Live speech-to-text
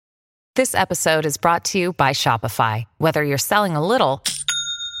This episode is brought to you by Shopify. Whether you're selling a little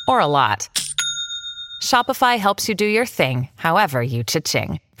or a lot, Shopify helps you do your thing, however you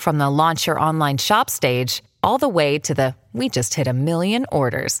cha-ching. From the launch your online shop stage, all the way to the we just hit 1 million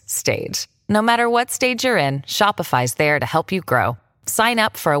orders stage. No matter what stage you're in, Shopify's there to help you grow. Sign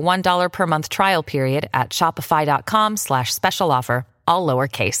up for a $1 per month trial period at shopify.com/special offer, all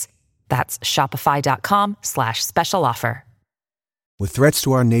lowercase. That's shopify.com/special offer. With threats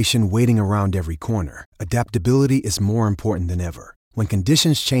to our nation waiting around every corner, adaptability is more important than ever. When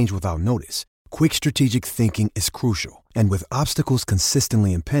conditions change without notice, quick strategic thinking is crucial. And with obstacles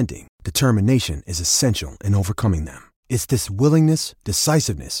consistently impending, determination is essential in overcoming them. It's this willingness,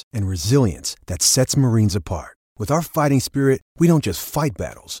 decisiveness, and resilience that sets Marines apart. With our fighting spirit, we don't just fight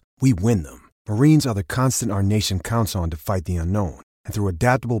battles, we win them. Marines are the constant our nation counts on to fight the unknown. And through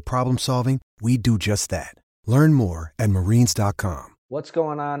adaptable problem solving, we do just that. Learn more at marines.com. What's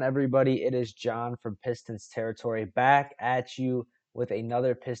going on, everybody? It is John from Pistons Territory back at you with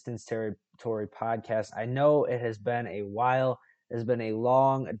another Pistons Territory podcast. I know it has been a while. It has been a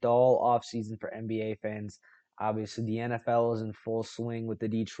long, dull offseason for NBA fans. Obviously, the NFL is in full swing with the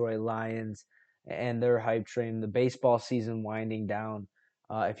Detroit Lions and their hype train. The baseball season winding down.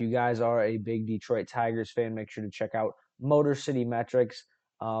 If you guys are a big Detroit Tigers fan, make sure to check out Motor City Metrics.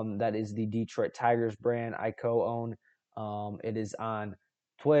 That is the Detroit Tigers brand I co-own. It is on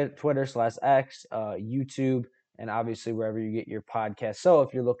Twitter/X, YouTube, and obviously wherever you get your podcast. So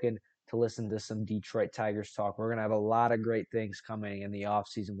if you're looking to listen to some Detroit Tigers talk, we're going to have a lot of great things coming in the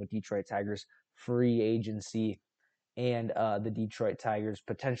offseason with Detroit Tigers free agency and the Detroit Tigers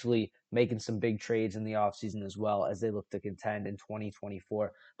potentially making some big trades in the offseason as well as they look to contend in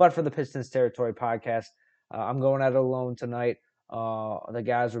 2024. But for the Pistons Territory podcast, I'm going at it alone tonight. The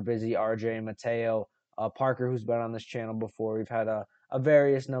guys were busy, RJ and Mateo. Parker, who's been on this channel before. We've had a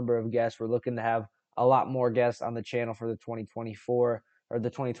various number of guests. We're looking to have a lot more guests on the channel for the 2024 or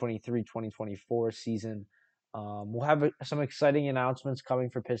the 2023-2024 season. We'll have some exciting announcements coming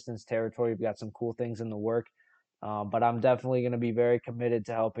for Pistons Territory. We've got some cool things in the work. But I'm definitely going to be very committed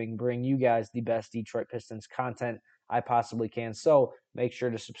to helping bring you guys the best Detroit Pistons content I possibly can. So make sure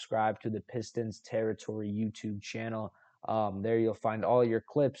to subscribe to the Pistons Territory YouTube channel. There you'll find all your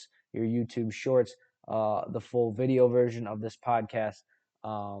clips, your YouTube shorts, the full video version of this podcast.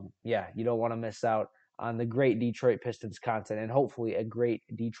 You don't want to miss out on the great Detroit Pistons content and hopefully a great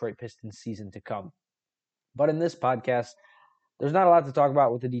Detroit Pistons season to come. But in this podcast, there's not a lot to talk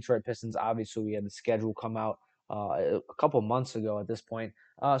about with the Detroit Pistons. Obviously, we had the schedule come out a couple months ago at this point.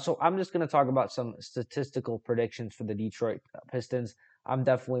 So I'm just going to talk about some statistical predictions for the Detroit Pistons. I'm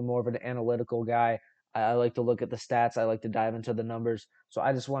definitely more of an analytical guy. I like to look at the stats. I like to dive into the numbers. So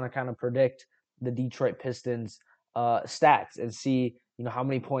I just want to kind of predict the Detroit Pistons stats and see, how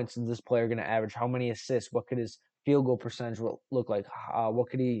many points is this player going to average? How many assists? What could his field goal percentage look like? What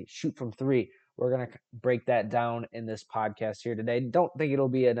could he shoot from three? We're going to break that down in this podcast here today. Don't think it'll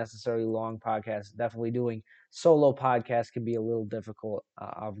be a necessarily long podcast. Definitely doing solo podcasts can be a little difficult.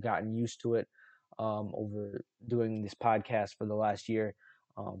 I've gotten used to it over doing this podcast for the last year.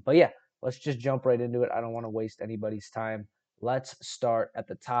 But yeah, let's just jump right into it. I don't want to waste anybody's time. Let's start at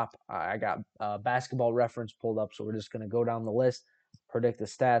the top. I got Basketball Reference pulled up, so we're just going to go down the list, predict the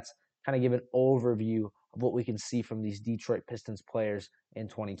stats, kind of give an overview of what we can see from these Detroit Pistons players in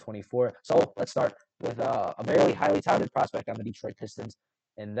 2024. So let's start with a very highly touted prospect on the Detroit Pistons,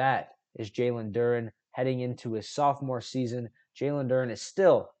 and that is Jalen Duren heading into his sophomore season. Jalen Duren is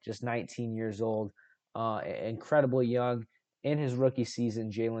still just 19 years old, incredibly young. In his rookie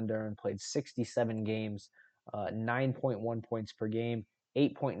season, Jalen Duren played 67 games, 9.1 points per game,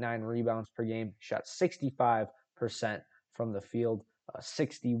 8.9 rebounds per game, shot 65% from the field,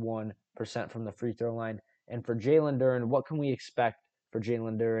 61% from the free throw line. And for Jalen Duren, what can we expect for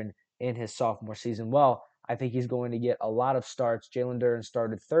Jalen Duren in his sophomore season? Well, I think he's going to get a lot of starts. Jalen Duren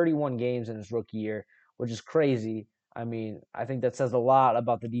started 31 games in his rookie year, which is crazy. I mean, I think that says a lot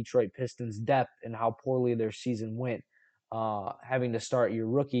about the Detroit Pistons' depth and how poorly their season went. Having to start your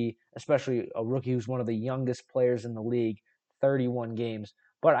rookie, especially a rookie who's one of the youngest players in the league, 31 games.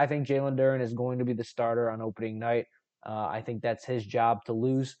 But I think Jalen Duren is going to be the starter on opening night. I think that's his job to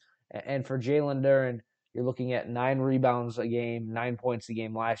lose. And for Jalen Duren, you're looking at 9 rebounds a game, 9 points a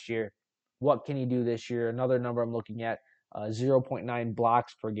game last year. What can he do this year? Another number I'm looking at, 0.9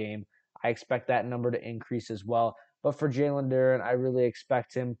 blocks per game. I expect that number to increase as well. But for Jalen Duren, I really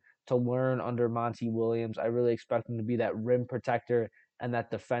expect him to learn under Monty Williams. I really expect him to be that rim protector and that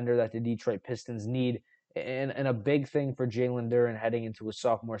defender that the Detroit Pistons need. And a big thing for Jalen Duren heading into his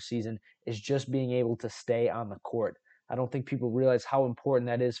sophomore season is just being able to stay on the court. I don't think people realize how important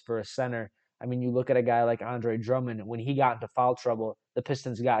that is for a center. I mean, you look at a guy like Andre Drummond, when he got into foul trouble, the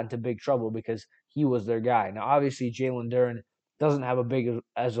Pistons got into big trouble because he was their guy. Now, obviously, Jalen Duren doesn't have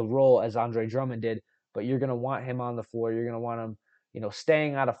as a role as Andre Drummond did, but you're going to want him on the floor. You're going to want him,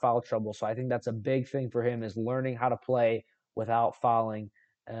 staying out of foul trouble. So I think that's a big thing for him, is learning how to play without fouling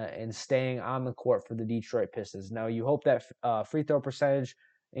and staying on the court for the Detroit Pistons. Now, you hope that free throw percentage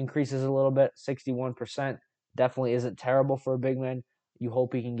increases a little bit. 61% definitely isn't terrible for a big man. You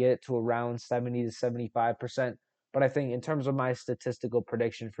hope he can get it to around 70 to 75%. But I think in terms of my statistical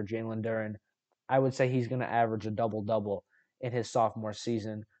prediction for Jalen Duren, I would say he's going to average a double-double in his sophomore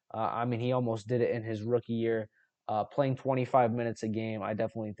season. I mean, he almost did it in his rookie year, playing 25 minutes a game. I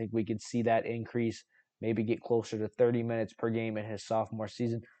definitely think we could see that increase, maybe get closer to 30 minutes per game in his sophomore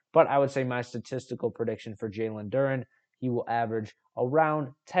season. But I would say my statistical prediction for Jalen Duren, he will average around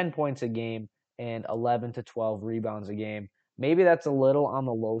 10 points a game and 11 to 12 rebounds a game. Maybe that's a little on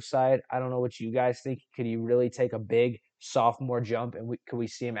the low side. I don't know what you guys think. Could he really take a big sophomore jump, and could we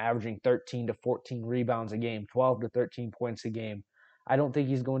see him averaging 13 to 14 rebounds a game, 12 to 13 points a game? I don't think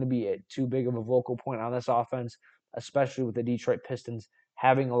he's going to be too big of a vocal point on this offense, especially with the Detroit Pistons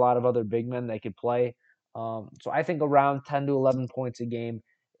having a lot of other big men they could play. So I think around 10 to 11 points a game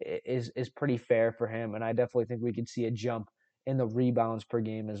is pretty fair for him, and I definitely think we could see a jump in the rebounds per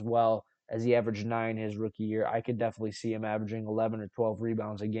game as well, as he averaged 9 his rookie year. I could definitely see him averaging 11 or 12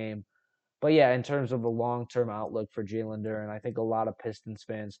 rebounds a game. But yeah, in terms of a long-term outlook for Jalen Duren, I think a lot of Pistons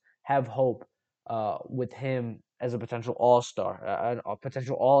fans have hope with him as a potential all-star. A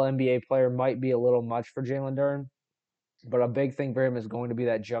potential all-NBA player might be a little much for Jalen Duren, but a big thing for him is going to be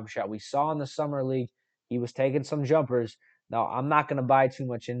that jump shot. We saw in the summer league, he was taking some jumpers. Now, I'm not going to buy too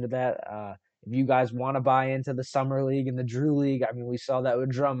much into that. If you guys want to buy into the summer league and the Drew League, I mean, we saw that with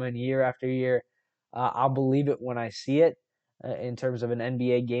Drummond year after year. I'll believe it when I see it in terms of an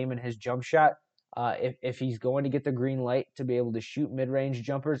NBA game and his jump shot. If he's going to get the green light to be able to shoot mid-range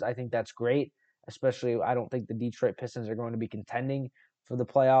jumpers, I think that's great. Especially, I don't think the Detroit Pistons are going to be contending for the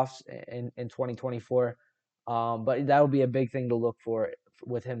playoffs in 2024. But that would be a big thing to look for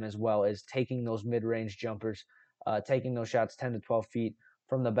with him as well, is taking those mid-range jumpers, taking those shots 10 to 12 feet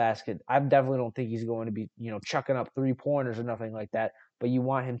from the basket. I definitely don't think he's going to be, chucking up three-pointers or nothing like that, but you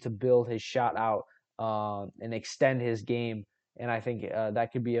want him to build his shot out and extend his game, and I think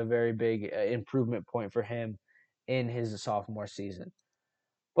that could be a very big improvement point for him in his sophomore season.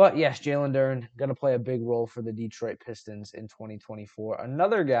 But yes, Jalen Duren going to play a big role for the Detroit Pistons in 2024.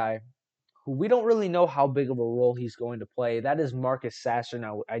 Another guy who we don't really know how big of a role he's going to play, that is Marcus Sasser.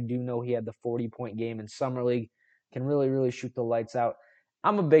 Now, I do know he had the 40-point game in Summer League, can really, really shoot the lights out.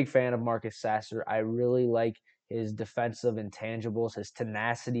 I'm a big fan of Marcus Sasser. I really like his defensive intangibles, his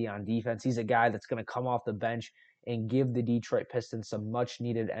tenacity on defense. He's a guy that's going to come off the bench and give the Detroit Pistons some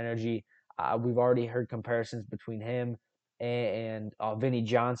much-needed energy. We've already heard comparisons between him and Vinnie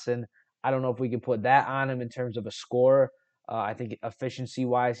Johnson. I don't know if we can put that on him in terms of a scorer. I think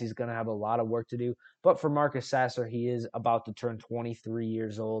efficiency-wise, he's going to have a lot of work to do. But for Marcus Sasser, he is about to turn 23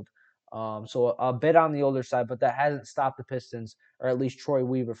 years old. So a bit on the older side, but that hasn't stopped the Pistons, or at least Troy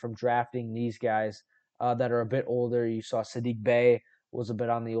Weaver, from drafting these guys that are a bit older. You saw Sadiq Bey was a bit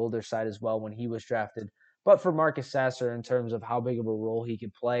on the older side as well when he was drafted. But for Marcus Sasser, in terms of how big of a role he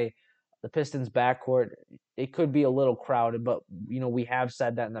could play, the Pistons backcourt, it could be a little crowded, but we have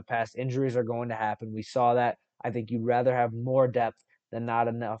said that in the past. Injuries are going to happen. We saw that. I think you'd rather have more depth than not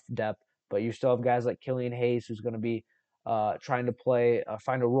enough depth, but you still have guys like Killian Hayes, who's going to be trying to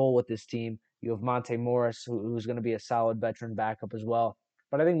find a role with this team. You have Monte Morris, who's going to be a solid veteran backup as well.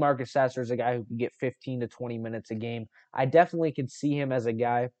 But I think Marcus Sasser is a guy who can get 15 to 20 minutes a game. I definitely could see him as a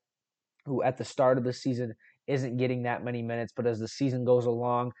guy who at the start of the season isn't getting that many minutes, but as the season goes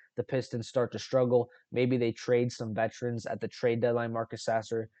along, the Pistons start to struggle. Maybe they trade some veterans at the trade deadline. Marcus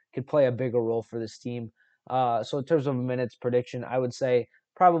Sasser could play a bigger role for this team. So in terms of minutes prediction, I would say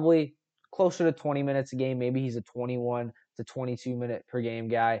probably closer to 20 minutes a game. Maybe he's a 21 to 22 minute per game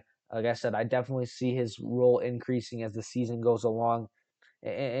guy. Like I said, I definitely see his role increasing as the season goes along.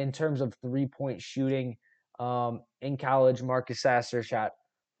 In terms of three-point shooting, in college, Marcus Sasser shot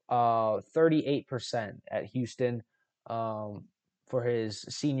 38% at Houston for his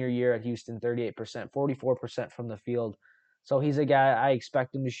senior year at Houston, 38%, 44% from the field. So he's a guy I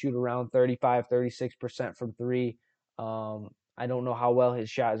expect him to shoot around 35, 36% from three. I don't know how well his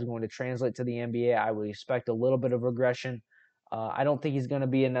shot is going to translate to the NBA. I would expect a little bit of regression. I don't think he's going to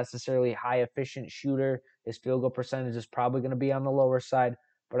be a necessarily high efficient shooter. His field goal percentage is probably going to be on the lower side,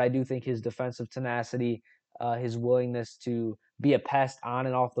 but I do think his defensive tenacity, his willingness to be a pest on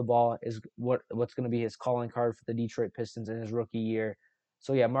and off the ball is what's going to be his calling card for the Detroit Pistons in his rookie year.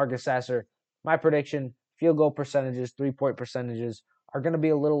 So yeah, Marcus Sasser, my prediction, field goal percentages, 3-point percentages are going to be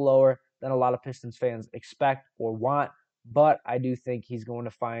a little lower than a lot of Pistons fans expect or want, but I do think he's going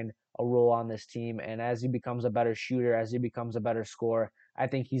to find a role on this team. And as he becomes a better shooter, as he becomes a better scorer, I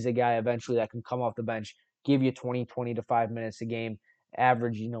think he's a guy eventually that can come off the bench, give you 20 to 5 minutes a game,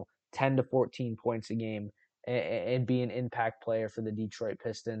 average, 10 to 14 points a game, and be an impact player for the Detroit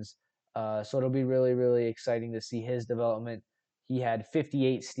Pistons. So it'll be really, really exciting to see his development. He had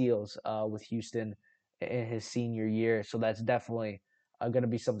 58 steals with Houston in his senior year, so that's definitely going to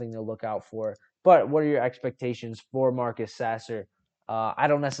be something to look out for. But what are your expectations for Marcus Sasser? I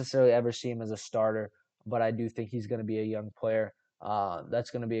don't necessarily ever see him as a starter, but I do think he's going to be a young player that's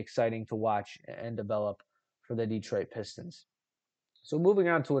going to be exciting to watch and develop for the Detroit Pistons. So moving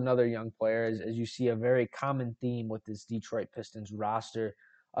on to another young player, as you see a very common theme with this Detroit Pistons roster,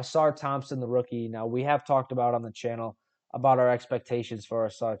 Asar Thompson, the rookie. Now, we have talked about on the channel about our expectations for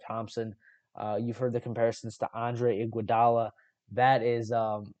Asar Thompson. You've heard the comparisons to Andre Iguodala.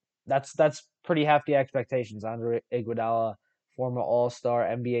 That's pretty hefty expectations. Andre Iguodala, former All-Star,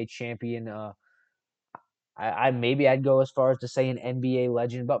 NBA champion. I maybe I'd go as far as to say an NBA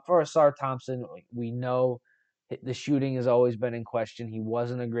legend, but for Asar Thompson, we know the shooting has always been in question. He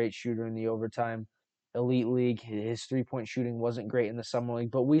wasn't a great shooter in the overtime elite league. His 3-point shooting wasn't great in the summer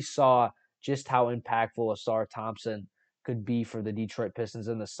league, but we saw just how impactful Asar Thompson could be for the Detroit Pistons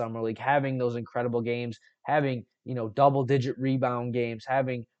in the summer league, having those incredible games, having, double-digit rebound games,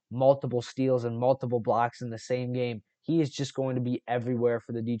 having multiple steals and multiple blocks in the same game. He is just going to be everywhere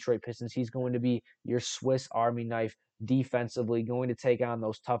for the Detroit Pistons. He's going to be your Swiss Army knife defensively, going to take on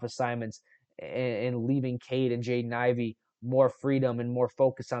those tough assignments and leaving Cade and Jaden Ivey more freedom and more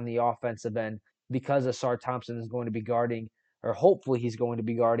focus on the offensive end because Asar Thompson is going to be guarding, or hopefully he's going to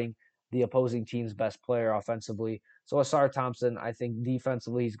be guarding, the opposing team's best player offensively. So Asar Thompson, I think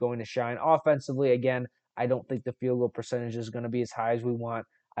defensively he's going to shine. Offensively, again, I don't think the field goal percentage is going to be as high as we want.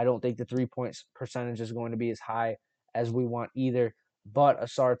 I don't think the 3-point percentage is going to be as high as we want either. But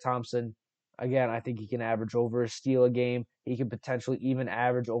Asar Thompson, again, I think he can average over a steal a game. He can potentially even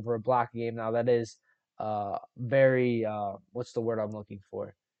average over a block a game. Now, that is very, what's the word I'm looking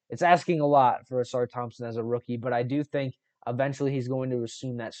for? It's asking a lot for Asar Thompson as a rookie, but I do think eventually he's going to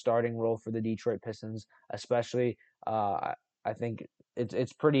assume that starting role for the Detroit Pistons, especially. I think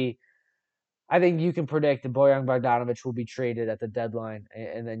it's pretty. I think you can predict that Bojan Bogdanovic will be traded at the deadline,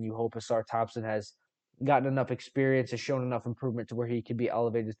 and then you hope Asar Thompson has gotten enough experience, has shown enough improvement to where he could be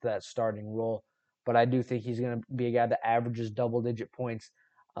elevated to that starting role. But I do think he's going to be a guy that averages double-digit points.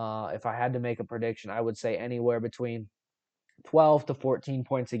 If I had to make a prediction, I would say anywhere between 12 to 14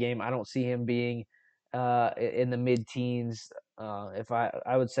 points a game. I don't see him being in the mid-teens. If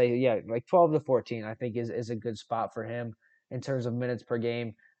I would say, yeah, like 12 to 14, I think is a good spot for him in terms of minutes per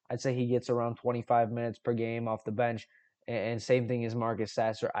game. I'd say he gets around 25 minutes per game off the bench. And same thing as Marcus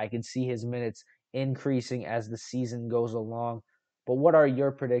Sasser. I can see his minutes increasing as the season goes along. But what are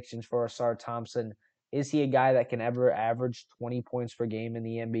your predictions for Asar Thompson? Is he a guy that can ever average 20 points per game in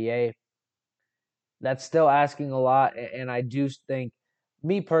the NBA? That's still asking a lot. And I do think,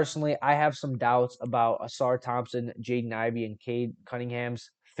 me personally, I have some doubts about Asar Thompson, Jaden Ivey, and Cade Cunningham's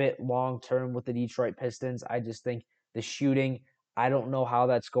fit long term with the Detroit Pistons. I just think the shooting, I don't know how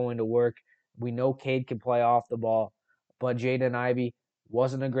that's going to work. We know Cade can play off the ball, but Jaden Ivey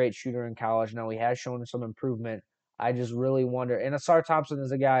wasn't a great shooter in college. Now he has shown some improvement. I just really wonder. And Asar Thompson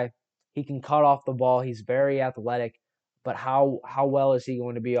is a guy, he can cut off the ball. He's very athletic. But how well is he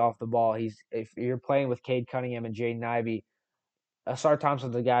going to be off the ball? If you're playing with Cade Cunningham and Jaden Ivey, Asar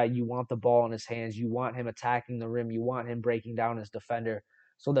Thompson's the guy you want the ball in his hands. You want him attacking the rim. You want him breaking down his defender.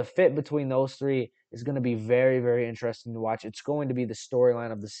 So the fit between those three is going to be very, very interesting to watch. It's going to be the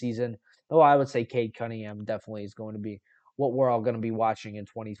storyline of the season. Though I would say Cade Cunningham definitely is going to be what we're all going to be watching in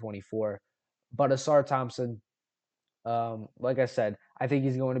 2024. But Asar Thompson, like I said, I think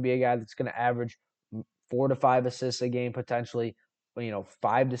he's going to be a guy that's going to average 4 to 5 assists a game potentially,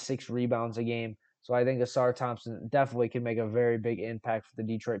 5 to 6 rebounds a game. So I think Asar Thompson definitely can make a very big impact for the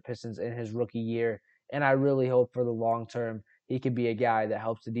Detroit Pistons in his rookie year. And I really hope for the long term he could be a guy that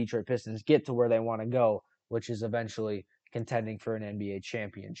helps the Detroit Pistons get to where they want to go, which is eventually contending for an NBA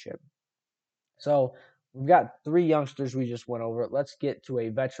championship. So we've got 3 youngsters we just went over. Let's get to a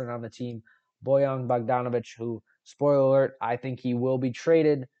veteran on the team, Bojan Bogdanovic, who, spoiler alert, I think he will be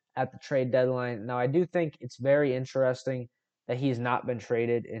traded at the trade deadline. Now, I do think it's very interesting that he has not been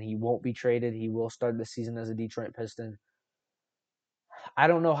traded and he won't be traded. He will start the season as a Detroit Piston. I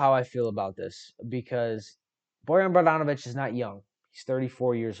don't know how I feel about this because Bojan Bogdanovic is not young. He's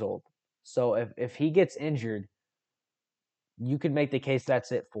 34 years old. So if he gets injured, you could make the case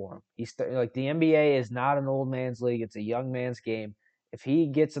that's it for him. He's like, the NBA is not an old man's league; it's a young man's game. If he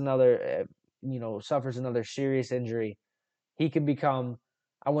gets another, suffers another serious injury, he could become,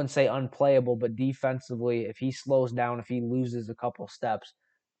 I wouldn't say unplayable, but defensively, if he slows down, if he loses a couple steps,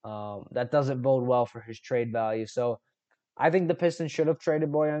 that doesn't bode well for his trade value. So I think the Pistons should have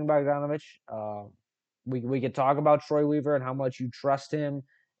traded Bojan Bogdanovic. We could talk about Troy Weaver and how much you trust him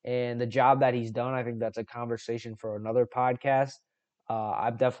and the job that he's done. I think that's a conversation for another podcast.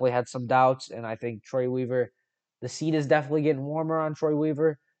 I've definitely had some doubts, and I think Troy Weaver, the seat is definitely getting warmer on Troy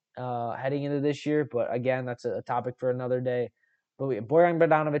Weaver heading into this year. But again, that's a topic for another day. But Bojan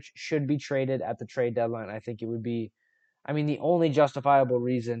Bogdanovic should be traded at the trade deadline. I think it would be, the only justifiable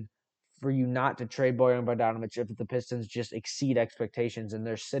reason for you not to trade Bojan Bogdanovic if the Pistons just exceed expectations and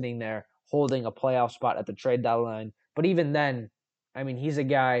they're sitting there holding a playoff spot at the trade deadline. But even then, he's a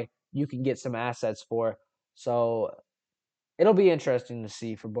guy you can get some assets for. So it'll be interesting to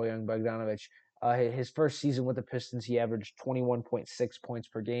see for Bojan Bogdanovic. His first season with the Pistons, he averaged 21.6 points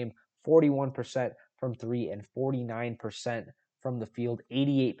per game, 41% from three, and 49% from the field,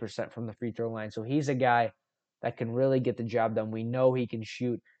 88% from the free throw line. So he's a guy that can really get the job done. We know he can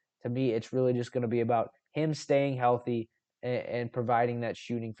shoot. To me, it's really just going to be about him staying healthy and providing that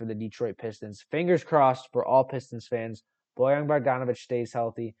shooting for the Detroit Pistons. Fingers crossed for all Pistons fans. Bojan Bogdanovic stays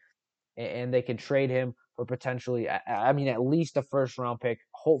healthy and they can trade him for potentially, at least a first round pick,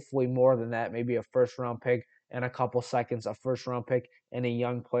 hopefully more than that, maybe a first round pick and a couple seconds, a first round pick, and a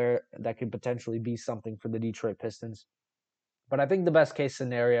young player that could potentially be something for the Detroit Pistons. But I think the best case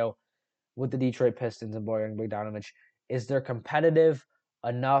scenario with the Detroit Pistons and Bojan Bogdanovic is they're competitive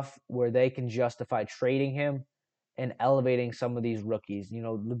enough where they can justify trading him and elevating some of these rookies.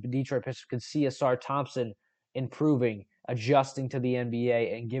 The Detroit Pistons could see Asar Thompson improving, adjusting to the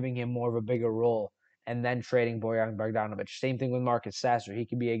NBA, and giving him more of a bigger role, and then trading Bojan Bogdanovic. Same thing with Marcus Sasser. He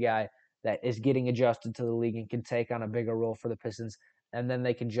could be a guy that is getting adjusted to the league and can take on a bigger role for the Pistons, and then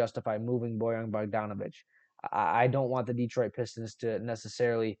they can justify moving Bojan Bogdanovic. I don't want the Detroit Pistons to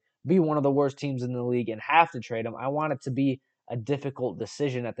necessarily be one of the worst teams in the league and have to trade him. I want it to be a difficult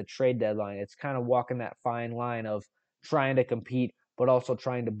decision at the trade deadline. It's kind of walking that fine line of trying to compete, but also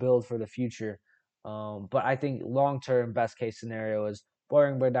trying to build for the future. But I think long-term best case scenario is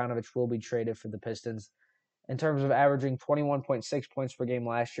Bojan Bogdanovic will be traded for the Pistons. In terms of averaging 21.6 points per game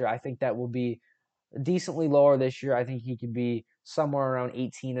last year, I think that will be decently lower this year. I think he could be somewhere around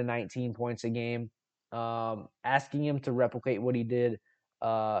 18 to 19 points a game. Asking him to replicate what he did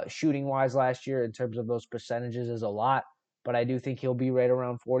shooting wise last year in terms of those percentages is a lot, but I do think he'll be right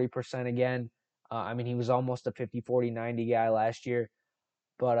around 40% again. He was almost a 50-40-90 guy last year.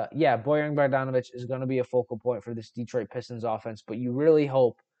 But yeah, Bojan Bogdanovic is going to be a focal point for this Detroit Pistons offense. But you really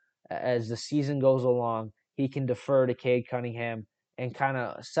hope, as the season goes along, he can defer to Cade Cunningham and kind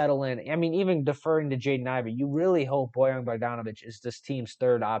of settle in. Even deferring to Jaden Ivey, you really hope Bojan Bogdanovic is this team's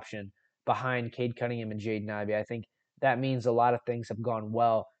third option behind Cade Cunningham and Jaden Ivey. I think that means a lot of things have gone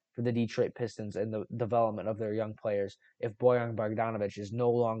well for the Detroit Pistons and the development of their young players if Bojan Bogdanovic is no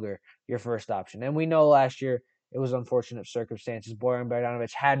longer your first option. And we know last year it was unfortunate circumstances. Bojan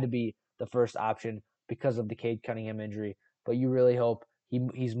Bogdanovic had to be the first option because of the Cade Cunningham injury. But you really hope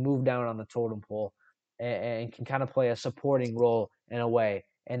he's moved down on the totem pole and can kind of play a supporting role in a way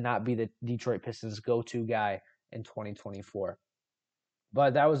and not be the Detroit Pistons go-to guy in 2024.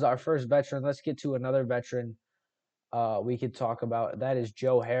 But that was our first veteran. Let's get to another veteran we could talk about. That is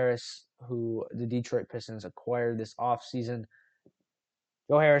Joe Harris, who the Detroit Pistons acquired this offseason.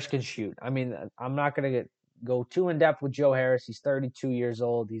 Joe Harris can shoot. I'm not going to go too in depth with Joe Harris. He's 32 years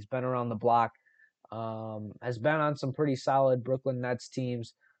old. He's been around the block. Has been on some pretty solid Brooklyn Nets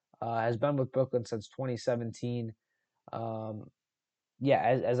teams. Has been with Brooklyn since 2017.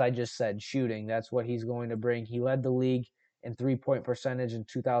 As I just said, shooting. That's what he's going to bring. He led the league in three-point percentage in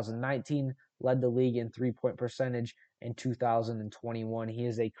 2019. Led the league in three-point percentage in 2021. He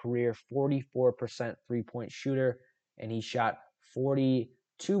is a career 44% three-point shooter, and he shot 42%,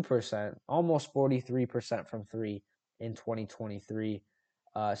 almost 43% from three in 2023.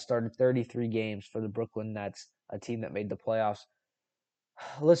 Started 33 games for the Brooklyn Nets, a team that made the playoffs.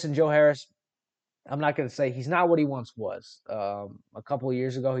 Listen, Joe Harris, I'm not going to say he's not what he once was. A couple of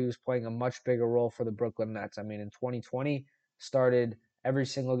years ago, he was playing a much bigger role for the Brooklyn Nets. In 2020, started every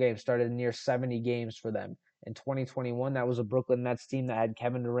single game, started near 70 games for them. In 2021, that was a Brooklyn Nets team that had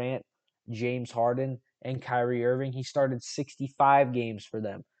Kevin Durant, James Harden, and Kyrie Irving. He started 65 games for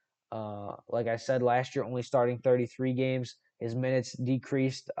them. Like I said, last year, only starting 33 games. His minutes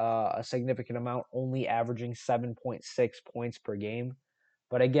decreased a significant amount, only averaging 7.6 points per game.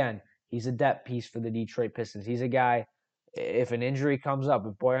 But again, he's a depth piece for the Detroit Pistons. He's a guy, if an injury comes up,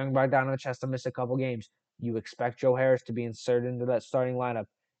 if Bojan Bogdanovic has to miss a couple games, you expect Joe Harris to be inserted into that starting lineup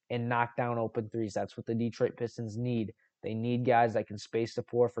and knock down open threes. That's what the Detroit Pistons need. They need guys that can space the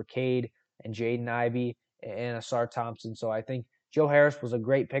floor for Cade and Jaden Ivey and Asar Thompson. So I think Joe Harris was a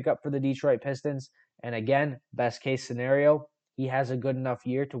great pickup for the Detroit Pistons. And again, best case scenario, he has a good enough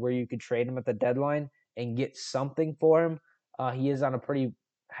year to where you could trade him at the deadline and get something for him. He is on a pretty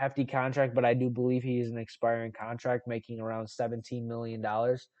hefty contract, but I do believe he is an expiring contract, making around $17 million.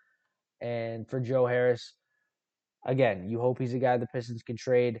 And for Joe Harris, again, you hope he's a guy the Pistons can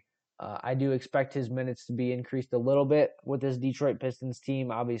trade. I do expect his minutes to be increased a little bit with this Detroit Pistons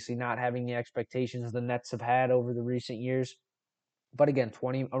team, obviously not having the expectations the Nets have had over the recent years. But again,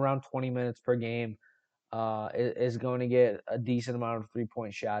 around 20 minutes per game is going to get a decent amount of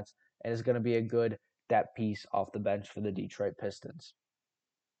three-point shots and is going to be a good depth piece off the bench for the Detroit Pistons.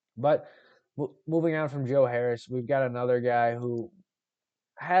 But moving on from Joe Harris, we've got another guy who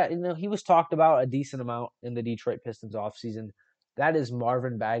he was talked about a decent amount in the Detroit Pistons offseason. That is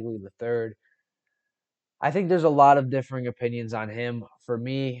Marvin Bagley III. I think there's a lot of differing opinions on him. For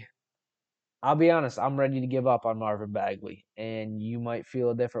me, I'll be honest, I'm ready to give up on Marvin Bagley. And you might feel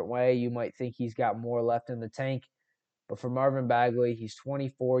a different way. You might think he's got more left in the tank. But for Marvin Bagley, he's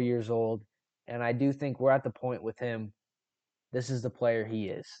 24 years old. And I do think we're at the point with him. This is the player he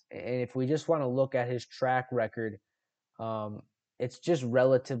is. And if we just want to look at his track record, it's just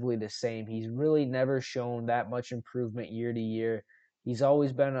relatively the same. He's really never shown that much improvement year to year. He's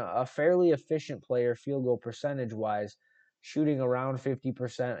always been a fairly efficient player, field goal percentage wise, shooting around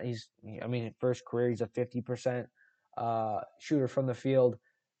 50%. First career, he's a 50% shooter from the field.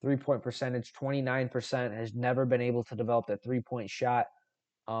 3-point percentage, 29%, has never been able to develop that 3-point shot,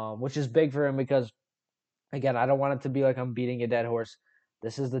 which is big for him because, again, I don't want it to be like I'm beating a dead horse.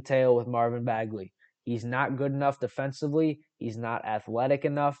 This is the tale with Marvin Bagley. He's not good enough defensively. He's not athletic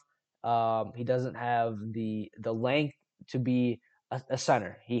enough. He doesn't have the length to be a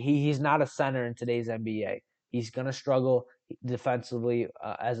center. He's not a center in today's NBA. He's gonna struggle defensively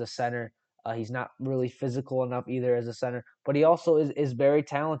as a center. He's not really physical enough either as a center, but he also is very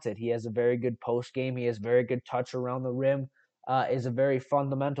talented. He has a very good post game. He has very good touch around the rim. Is a very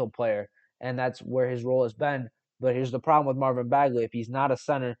fundamental player, and that's where his role has been. But here's the problem with Marvin Bagley: if he's not a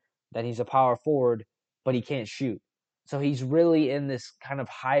center, then he's a power forward, but he can't shoot. So he's really in this kind of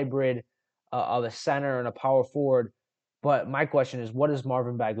hybrid of a center and a power forward. But my question is, what is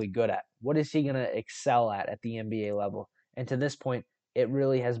Marvin Bagley good at? What is he going to excel at the NBA level? And to this point, it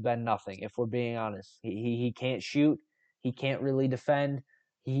really has been nothing, if we're being honest. He can't shoot. He can't really defend.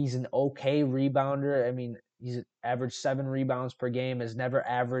 He's an okay rebounder. I mean, he's averaged 7 rebounds per game, has never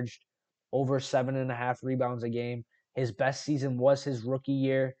averaged over 7.5 rebounds a game. His best season was his rookie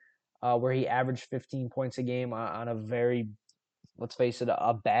year, where he averaged 15 points a game on a very, let's face it,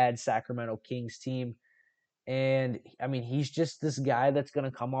 a bad Sacramento Kings team. And I mean, he's just this guy that's going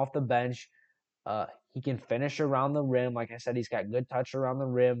to come off the bench. He can finish around the rim. Like I said, he's got good touch around the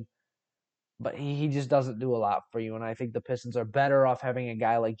rim, but he just doesn't do a lot for you. And I think the Pistons are better off having a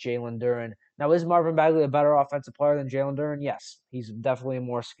guy like Jalen Duren. Now, is Marvin Bagley a better offensive player than Jalen Duren? Yes. He's definitely a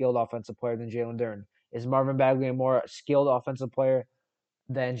more skilled offensive player than Jalen Duren. Is Marvin Bagley a more skilled offensive player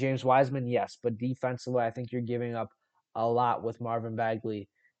than James Wiseman? Yes. But defensively, I think you're giving up a lot with Marvin Bagley.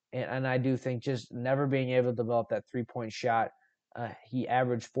 And I do think just never being able to develop that 3-point shot. He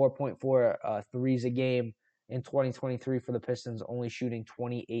averaged 4.4 threes a game in 2023 for the Pistons, only shooting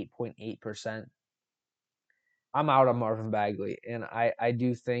 28.8%. I'm out on Marvin Bagley, and I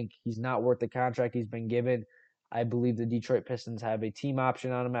do think he's not worth the contract he's been given. I believe the Detroit Pistons have a team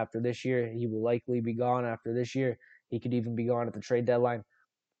option on him after this year. He will likely be gone after this year. He could even be gone at the trade deadline.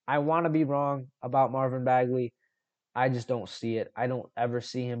 I want to be wrong about Marvin Bagley. I just don't see it. I don't ever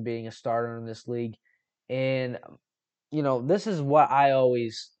see him being a starter in this league. And, this is what I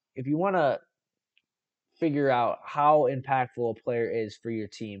always, if you want to figure out how impactful a player is for your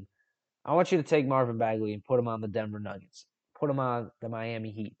team, I want you to take Marvin Bagley and put him on the Denver Nuggets, put him on the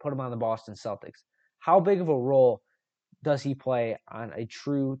Miami Heat, put him on the Boston Celtics. How big of a role does he play on a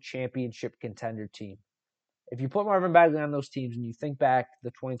true championship contender team? If you put Marvin Bagley on those teams and you think back to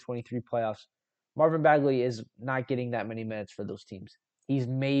the 2023 playoffs, Marvin Bagley is not getting that many minutes for those teams. Is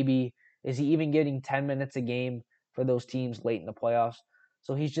he even getting 10 minutes a game for those teams late in the playoffs?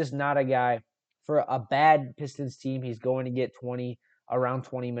 So he's just not a guy. For a bad Pistons team, he's going to get around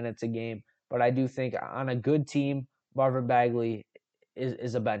 20 minutes a game. But I do think on a good team, Marvin Bagley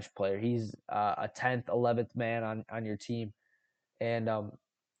is a bench player. He's a 10th, 11th man on your team. And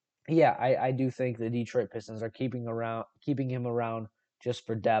yeah, I do think the Detroit Pistons are keeping him around just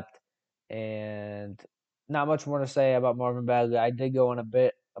for depth. And not much more to say about Marvin Bagley. I did go on a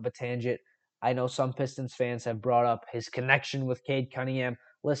bit of a tangent. I know some Pistons fans have brought up his connection with Cade Cunningham.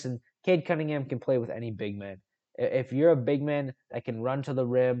 Listen, Cade Cunningham can play with any big man. If you're a big man that can run to the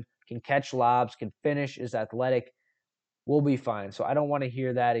rim, can catch lobs, can finish, is athletic, we'll be fine. So I don't want to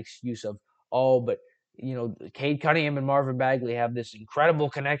hear that excuse of, oh, but Cade Cunningham and Marvin Bagley have this incredible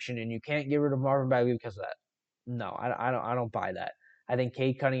connection, and you can't get rid of Marvin Bagley because of that. No, I don't buy that. I think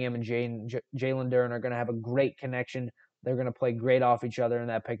Cade Cunningham and Jalen Duren are going to have a great connection. They're going to play great off each other in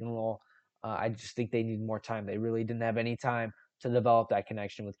that pick and roll. I just think they need more time. They really didn't have any time to develop that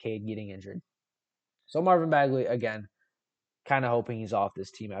connection with Cade getting injured. So Marvin Bagley, again, kind of hoping he's off this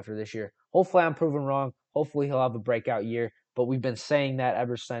team after this year. Hopefully I'm proven wrong. Hopefully he'll have a breakout year. But we've been saying that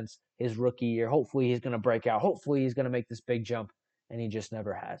ever since his rookie year. Hopefully he's going to break out. Hopefully he's going to make this big jump, and he just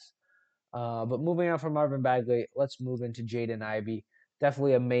never has. But moving on from Marvin Bagley, let's move into Jaden Ivey.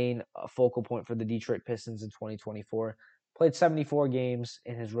 Definitely a main focal point for the Detroit Pistons in 2024. Played 74 games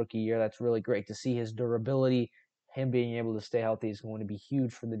in his rookie year. That's really great to see his durability. Him being able to stay healthy is going to be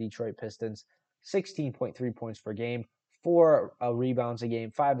huge for the Detroit Pistons. 16.3 points per game, 4 rebounds a game,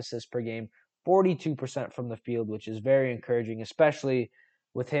 5 assists per game, 42% from the field, which is very encouraging, especially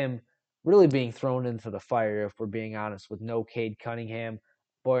with him really being thrown into the fire, if we're being honest, with no Cade Cunningham.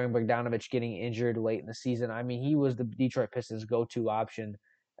 Bojan Bogdanovic getting injured late in the season. I mean, he was the Detroit Pistons' go-to option.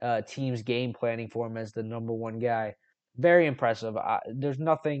 Teams game planning for him as the number one guy. Very impressive. There's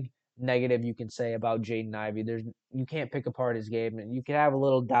nothing negative you can say about Jaden Ivey. You can't pick apart his game, and you can have a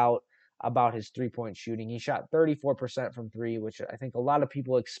little doubt about his three-point shooting. He shot 34% from three, which I think a lot of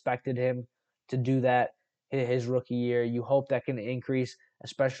people expected him to do that his rookie year. You hope that can increase,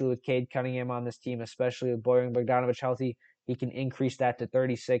 especially with Cade Cunningham on this team, especially with Bojan Bogdanovic healthy. He can increase that to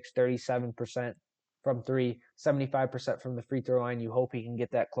 36, 37% from three, 75% from the free throw line. You hope he can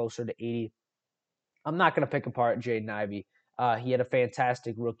get that closer to 80. I'm not going to pick apart Jaden Ivey. He had a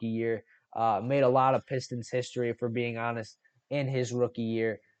fantastic rookie year. Made a lot of Pistons history, if we're being honest, in his rookie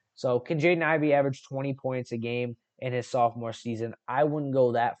year. So can Jaden Ivey average 20 points a game in his sophomore season? I wouldn't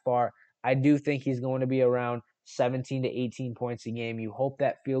go that far. I do think he's going to be around 17 to 18 points a game. You hope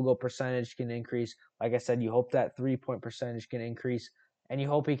that field goal percentage can increase. Like I said, you hope that 3-point percentage can increase, and you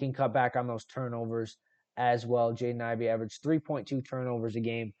hope he can cut back on those turnovers as well. Jaden Ivey averaged 3.2 turnovers a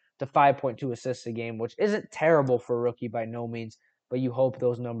game to 5.2 assists a game, which isn't terrible for a rookie by no means, but you hope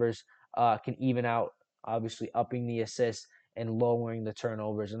those numbers can even out, obviously upping the assists and lowering the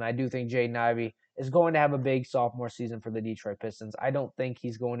turnovers. And I do think Jaden Ivey is going to have a big sophomore season for the Detroit Pistons. I don't think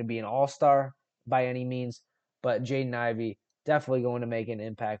he's going to be an all-star by any means, but Jaden Ivey definitely going to make an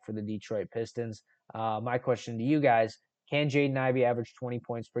impact for the Detroit Pistons. My question to you guys, can Jaden Ivey average 20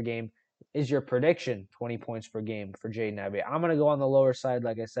 points per game? Is your prediction 20 points per game for Jaden Ivey? I'm going to go on the lower side,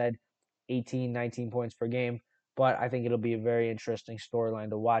 like I said, 18, 19 points per game, but I think it'll be a very interesting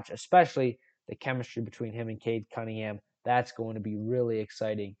storyline to watch, especially the chemistry between him and Cade Cunningham. That's going to be really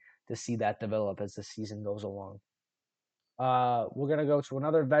exciting to see that develop as the season goes along. We're going to go to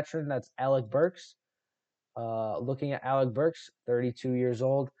another veteran, that's Alec Burks. Looking at Alec Burks, 32 years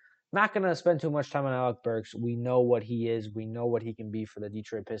old. Not going to spend too much time on Alec Burks. We know what he is. We know what he can be for the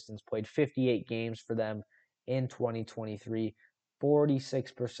Detroit Pistons. Played 58 games for them in 2023.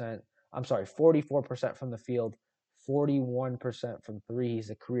 44% from the field, 41% from three. He's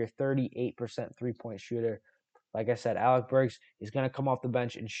a career 38% three-point shooter. Like I said, Alec Burks is going to come off the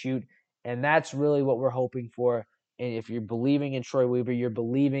bench and shoot, and that's really what we're hoping for. And if you're believing in Troy Weaver, you're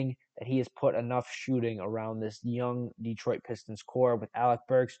believing that he has put enough shooting around this young Detroit Pistons core with Alec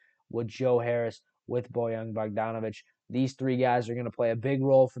Burks, with Joe Harris, with Bojan Bogdanovic. These three guys are going to play a big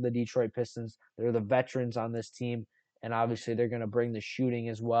role for the Detroit Pistons. They're the veterans on this team, and obviously they're going to bring the shooting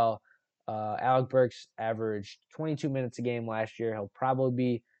as well. Alec Burks averaged 22 minutes a game last year. He'll probably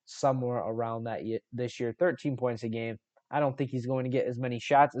be somewhere around that this year, 13 points a game. I don't think he's going to get as many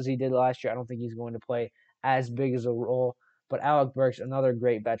shots as he did last year. I don't think he's going to play as big as a role. But Alec Burks, another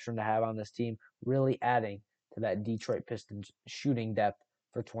great veteran to have on this team, really adding to that Detroit Pistons shooting depth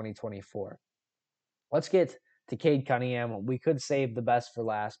for 2024. Let's get to Cade Cunningham. We could save the best for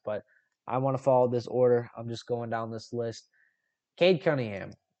last, but I want to follow this order. I'm just going down this list. Cade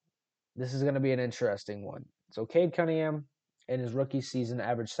Cunningham. This is going to be an interesting one. So Cade Cunningham in his rookie season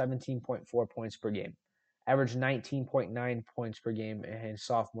averaged 17.4 points per game. Averaged 19.9 points per game in his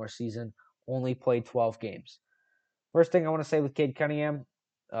sophomore season. Only played 12 games. First thing I want to say with Cade Cunningham,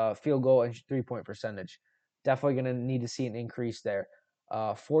 field goal and three-point percentage. Definitely going to need to see an increase there.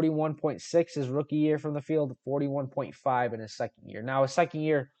 41.6 his rookie year from the field, 41.5 in his second year. Now, his second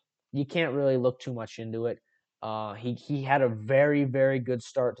year, you can't really look too much into it. He had a very, very good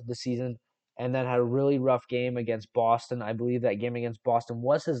start to the season and then had a really rough game against Boston. I believe that game against Boston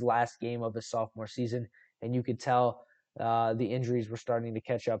was his last game of his sophomore season, and you could tell the injuries were starting to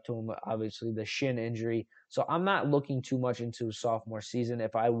catch up to him, obviously the shin injury. So I'm not looking too much into his sophomore season.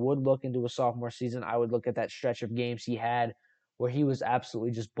 If I would look into a sophomore season, I would look at that stretch of games he had where he was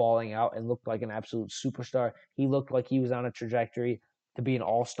absolutely just balling out and looked like an absolute superstar. He looked like he was on a trajectory to be an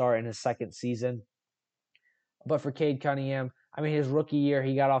all-star in his second season. But for Cade Cunningham, I mean, his rookie year,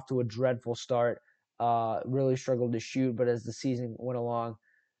 he got off to a dreadful start, really struggled to shoot, but as the season went along,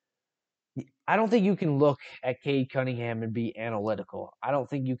 I don't think you can look at Cade Cunningham and be analytical. I don't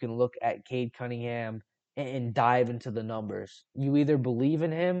think you can look at Cade Cunningham and dive into the numbers. You either believe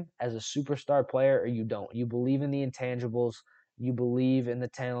in him as a superstar player or you don't. You believe in the intangibles. You believe in the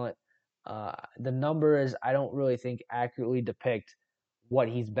talent. The numbers, I don't really think accurately depict what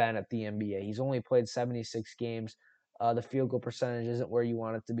he's been at the NBA. He's only played 76 games. The field goal percentage isn't where you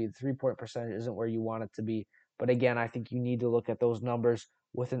want it to be. The three-point percentage isn't where you want it to be. But again, I think you need to look at those numbers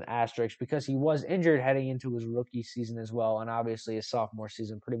with an asterisk because he was injured heading into his rookie season as well. And obviously his sophomore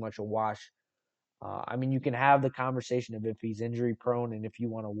season, pretty much a wash. I mean, you can have the conversation of if he's injury prone and if you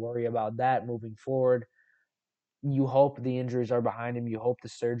want to worry about that moving forward. You hope the injuries are behind him. You hope the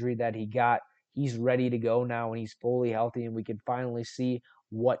surgery that he got, he's ready to go now and he's fully healthy and we can finally see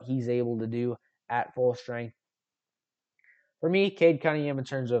what he's able to do at full strength. For me, Cade Cunningham, in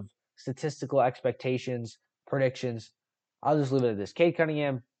terms of statistical expectations, predictions, I'll just leave it at this. Cade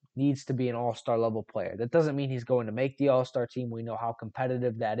Cunningham needs to be an all-star level player. That doesn't mean he's going to make the all-star team. We know how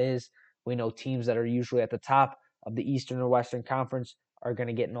competitive that is. We know teams that are usually at the top of the Eastern or Western Conference are going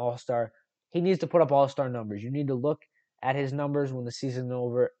to get an all-star. He needs to put up all-star numbers. You need to look at his numbers when the season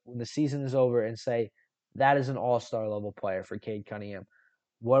is over and say that is an all-star level player for Cade Cunningham.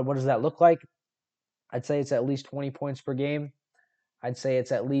 What does that look like? I'd say it's at least 20 points per game. I'd say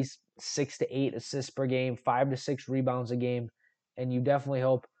it's at least 6 to 8 assists per game, 5 to 6 rebounds a game. And you definitely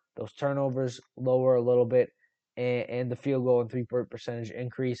hope those turnovers lower a little bit and the field goal and three-point percentage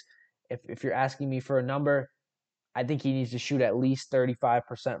increase. If you're asking me for a number, I think he needs to shoot at least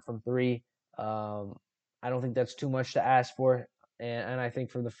 35% from three. I don't think that's too much to ask for. And I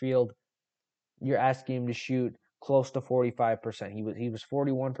think for the field, you're asking him to shoot close to 45%. He was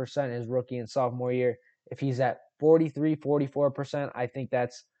 41% his rookie and sophomore year. If he's at 43, 44%, I think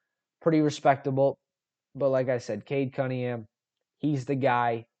that's pretty respectable. But like I said, Cade Cunningham, he's the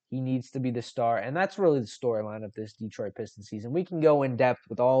guy. He needs to be the star. And that's really the storyline of this Detroit Pistons season. We can go in depth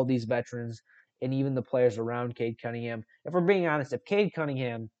with all these veterans and even the players around Cade Cunningham. If we're being honest, if Cade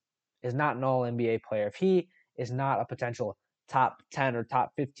Cunningham is not an all NBA player, if he is not a potential top 10 or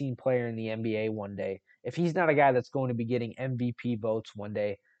top 15 player in the NBA one day, if he's not a guy that's going to be getting MVP votes one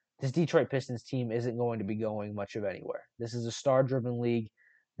day, this Detroit Pistons team isn't going to be going much of anywhere. This is a star-driven league.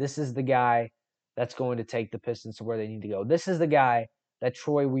 This is the guy that's going to take the Pistons to where they need to go. This is the guy that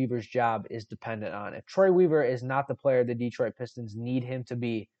Troy Weaver's job is dependent on. If Troy Weaver is not the player the Detroit Pistons need him to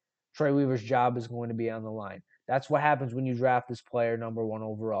be, Troy Weaver's job is going to be on the line. That's what happens when you draft this player number 1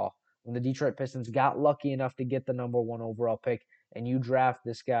 overall. When the Detroit Pistons got lucky enough to get the number 1 overall pick and you draft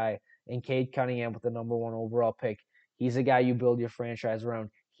this guy and Cade Cunningham with the number 1 overall pick, he's a guy you build your franchise around.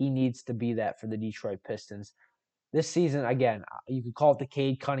 He needs to be that for the Detroit Pistons. This season, again, you could call it the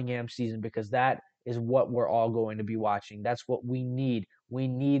Cade Cunningham season because that is what we're all going to be watching. That's what we need. We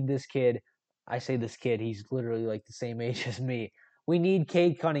need this kid. I say this kid, he's literally like the same age as me. We need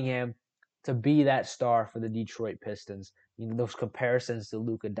Cade Cunningham to be that star for the Detroit Pistons. You know, those comparisons to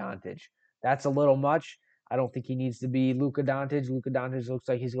Luka Doncic. That's a little much. I don't think he needs to be Luka Doncic. Luka Doncic looks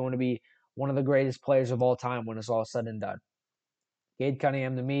like he's going to be one of the greatest players of all time when it's all said and done. Cade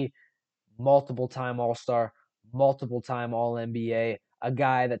Cunningham, to me, multiple-time All-Star, multiple-time All-NBA, a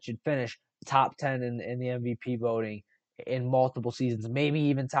guy that should finish top 10 in the MVP voting in multiple seasons, maybe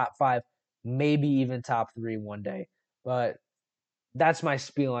even top 5, maybe even top 3 one day. But that's my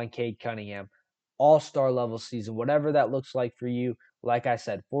spiel on Cade Cunningham. All-star level season, whatever that looks like for you. Like I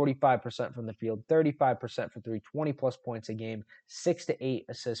said, 45% from the field, 35% for three, 20-plus points a game, 6 to 8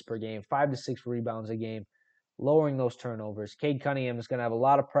 assists per game, 5 to 6 rebounds a game, lowering those turnovers. Cade Cunningham is going to have a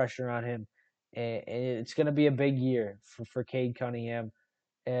lot of pressure on him, and it's going to be a big year for Cade Cunningham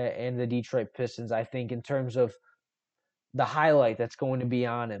and the Detroit Pistons, I think, in terms of the highlight that's going to be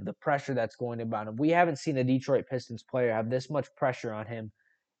on him, the pressure that's going to be on him. We haven't seen a Detroit Pistons player have this much pressure on him,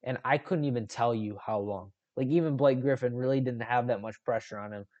 and I couldn't even tell you how long. Like, even Blake Griffin really didn't have that much pressure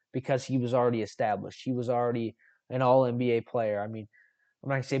on him because he was already established. He was already an All-NBA player. I mean, I'm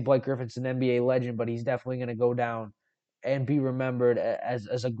not going to say Blake Griffin's an NBA legend, but he's definitely going to go down and be remembered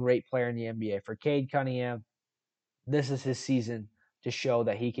as a great player in the NBA. For Cade Cunningham, this is his season to show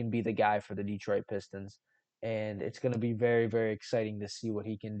that he can be the guy for the Detroit Pistons. And it's going to be very, very exciting to see what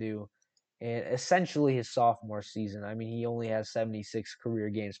he can do. And essentially his sophomore season. I mean, he only has 76 career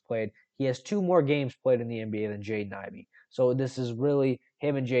games played. He has 2 more games played in the NBA than Jaden Ivey. So this is really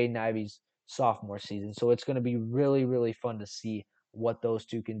him and Jaden Ivey's sophomore season. So it's going to be really, really fun to see what those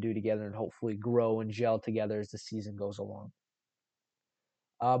two can do together and hopefully grow and gel together as the season goes along.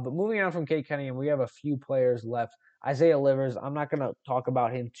 But moving on from Cade Cunningham, we have a few players left. Isaiah Livers, I'm not going to talk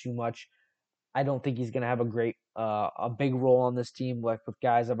about him too much. I don't think he's going to have a big role on this team. Like with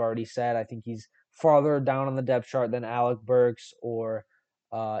guys I've already said, I think he's farther down on the depth chart than Alec Burks or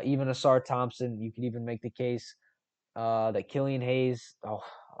even Asar Thompson. You could even make the case that Killian Hayes.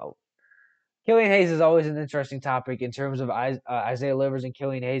 Killian Hayes is always an interesting topic in terms of Isaiah Livers and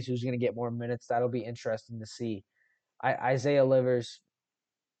Killian Hayes. Who's going to get more minutes? That'll be interesting to see. Isaiah Livers,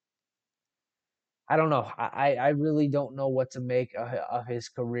 I don't know. I really don't know what to make of his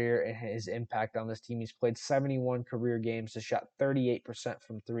career and his impact on this team. He's played 71 career games, has shot 38%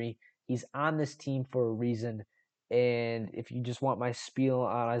 from 3. He's on this team for a reason. And if you just want my spiel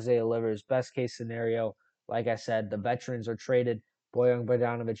on Isaiah Livers, best case scenario, like I said, the veterans are traded. Bojan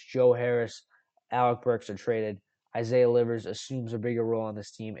Bogdanovic, Joe Harris, Alec Burks are traded. Isaiah Livers assumes a bigger role on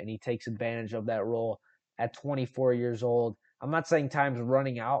this team, and he takes advantage of that role at 24 years old. I'm not saying time's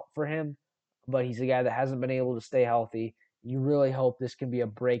running out for him, but he's a guy that hasn't been able to stay healthy. You really hope this can be a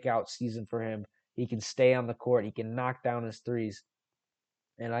breakout season for him. He can stay on the court. He can knock down his threes.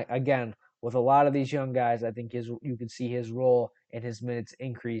 And again, with a lot of these young guys, I think you can see his role and his minutes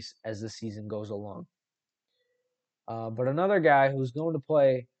increase as the season goes along. But another guy who's going to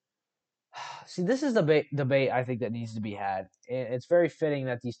play. See, this is the debate I think that needs to be had. And it's very fitting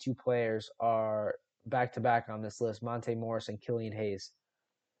that these two players are back to back on this list, Monte Morris and Killian Hayes.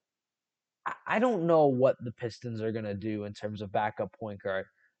 I don't know what the Pistons are going to do in terms of backup point guard.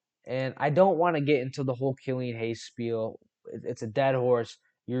 And I don't want to get into the whole Killian Hayes spiel. It's a dead horse.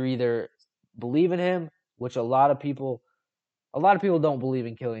 You're either believe in him, which a lot of people don't believe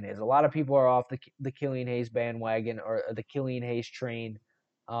in Killian Hayes. A lot of people are off the Killian Hayes bandwagon or the Killian Hayes train.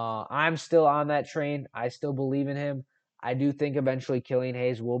 I'm still on that train. I still believe in him. I do think eventually Killian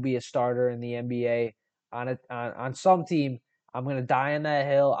Hayes will be a starter in the NBA on some team. I'm going to die on that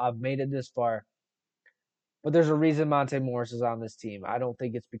hill. I've made it this far. But there's a reason Monte Morris is on this team. I don't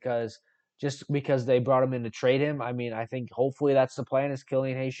think it's just because they brought him in to trade him. I mean, I think hopefully that's the plan is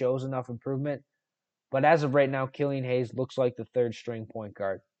Killian Hayes shows enough improvement. But as of right now, Killian Hayes looks like the third string point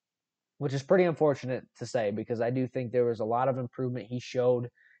guard, which is pretty unfortunate to say because I do think there was a lot of improvement he showed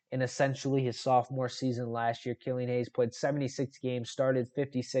in essentially his sophomore season last year. Killian Hayes played 76 games, started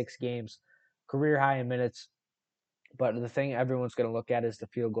 56 games, career high in minutes. But the thing everyone's going to look at is the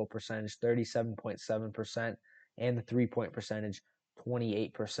field goal percentage, 37.7%, and the three-point percentage,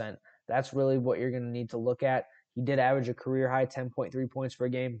 28%. That's really what you're going to need to look at. He did average a career high 10.3 points per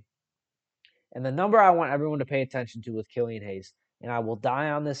game. And the number I want everyone to pay attention to with Killian Hayes, and I will die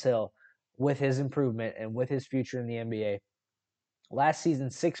on this hill with his improvement and with his future in the NBA. Last season,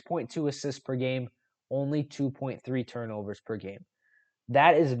 6.2 assists per game, only 2.3 turnovers per game.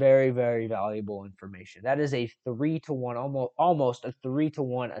 That is very, very valuable information. That is a 3-to-1, almost a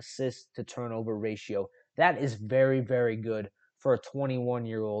 3-to-1 assist to turnover ratio. That is very, very good for a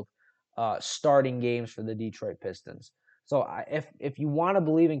 21-year-old starting games for the Detroit Pistons. So if you want to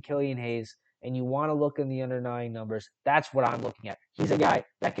believe in Killian Hayes and you want to look in the underlying numbers, that's what I'm looking at. He's a guy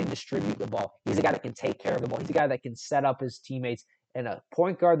that can distribute the ball. He's a guy that can take care of the ball. He's a guy that can set up his teammates. And a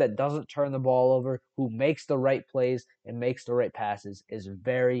point guard that doesn't turn the ball over, who makes the right plays and makes the right passes is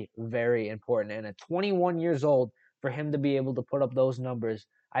very, very important. And at 21 years old, for him to be able to put up those numbers,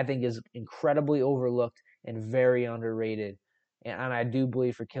 I think is incredibly overlooked and very underrated. And I do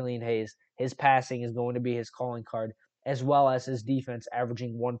believe for Killian Hayes, his passing is going to be his calling card, as well as his defense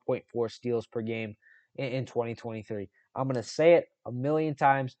averaging 1.4 steals per game in 2023. I'm going to say it a million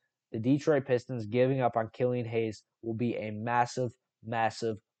times. The Detroit Pistons giving up on Killian Hayes will be a massive,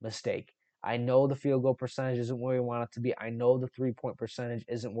 massive mistake. I know the field goal percentage isn't where we want it to be. I know the three-point percentage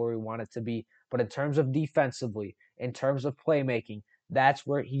isn't where we want it to be. But in terms of defensively, in terms of playmaking, that's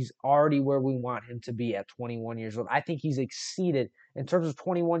where he's already where we want him to be at 21 years old. I think he's exceeded in terms of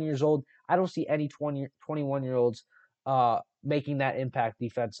 21 years old. I don't see any 21-year-olds making that impact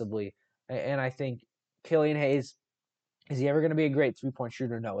defensively. And I think Killian Hayes, is he ever going to be a great three-point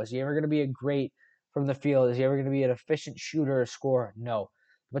shooter? No. Is he ever going to be a great from the field? Is he ever going to be an efficient shooter or scorer? No.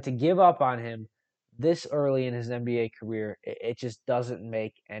 But to give up on him this early in his NBA career, it just doesn't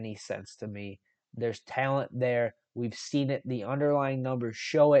make any sense to me. There's talent there. We've seen it. The underlying numbers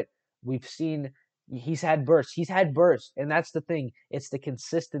show it. We've seen he's had bursts. He's had bursts. And that's the thing. It's the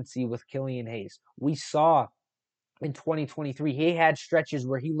consistency with Killian Hayes. We saw in 2023, he had stretches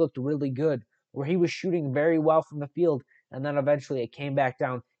where he looked really good, where he was shooting very well from the field, and then eventually it came back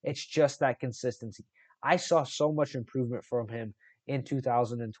down. It's just that consistency. I saw so much improvement from him in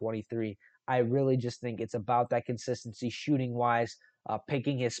 2023. I really just think it's about that consistency, shooting wise,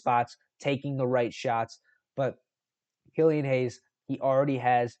 picking his spots, taking the right shots. But Killian Hayes, he already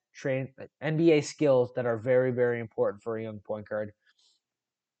has NBA skills that are very, very important for a young point guard.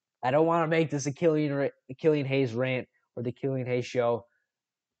 I don't want to make this a Killian Hayes rant or the Killian Hayes show.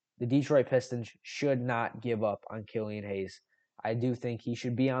 The Detroit Pistons should not give up on Killian Hayes. I do think he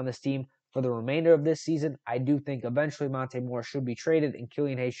should be on this team for the remainder of this season. I do think eventually Monte Morris should be traded and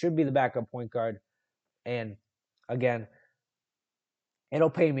Killian Hayes should be the backup point guard. And again, it'll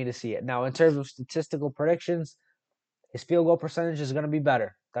pay me to see it. Now, in terms of statistical predictions, his field goal percentage is going to be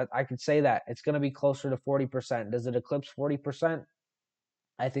better. That I could say that. It's going to be closer to 40%. Does it eclipse 40%?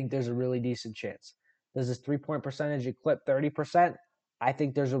 I think there's a really decent chance. Does his three-point percentage eclipse 30%? I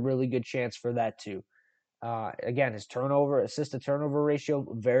think there's a really good chance for that too. Again, his assist-to-turnover ratio,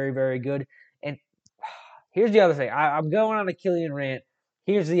 very, very good. And here's the other thing. I'm going on a Killian rant.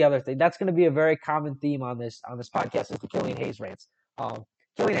 Here's the other thing. That's going to be a very common theme on this podcast is the Killian Hayes rants.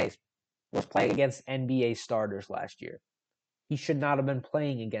 Killian Hayes was playing against NBA starters last year. He should not have been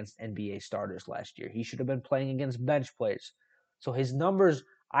playing against NBA starters last year. He should have been playing against bench players. So his numbers,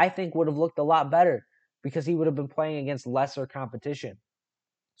 I think, would have looked a lot better because he would have been playing against lesser competition.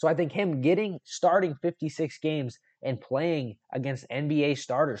 So I think him starting 56 games and playing against NBA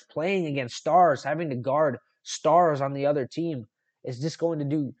starters, playing against stars, having to guard stars on the other team is just going to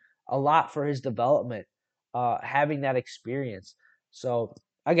do a lot for his development, having that experience. So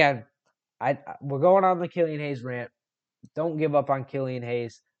again, we're going on the Killian Hayes rant. Don't give up on Killian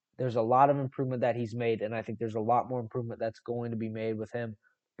Hayes. There's a lot of improvement that he's made, and I think there's a lot more improvement that's going to be made with him.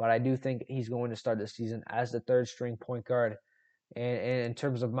 But I do think he's going to start the season as the third string point guard. And in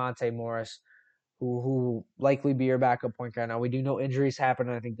terms of Monte Morris, who likely be your backup point guard. Now, we do know injuries happen,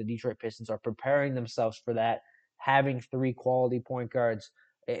 and I think the Detroit Pistons are preparing themselves for that, having three quality point guards.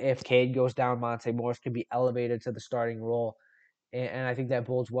 If Cade goes down, Monte Morris can be elevated to the starting role. And I think that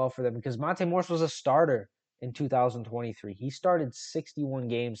bodes well for them because Monte Morris was a starter in 2023. He started 61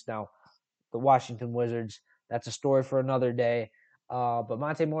 games. Now, the Washington Wizards, that's a story for another day. But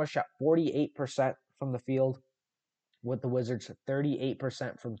Monte Morris shot 48% from the field with the Wizards,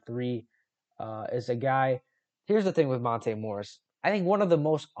 38% from three. Is a guy. Here's the thing with Monte Morris. I think one of the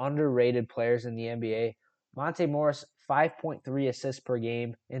most underrated players in the NBA. Monte Morris, 5.3 assists per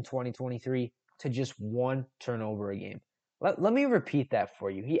game in 2023 to just one turnover a game. Let me repeat that for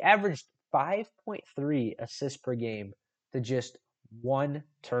you. He averaged 5.3 assists per game to just one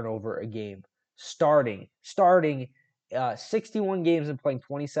turnover a game. Starting 61 games and playing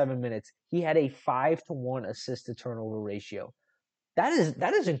 27 minutes, he had a 5-to-1 assist to turnover ratio. That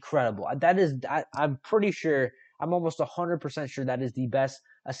is incredible. I'm pretty sure, I'm almost 100% sure that is the best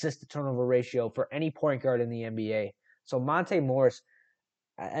assist to turnover ratio for any point guard in the NBA. So Monte Morris,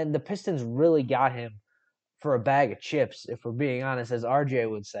 and the Pistons really got him for a bag of chips, if we're being honest, as RJ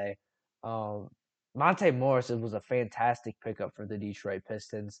would say. Monte Morris was a fantastic pickup for the Detroit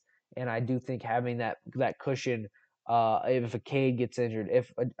Pistons, and I do think having that cushion, if a Cade gets injured,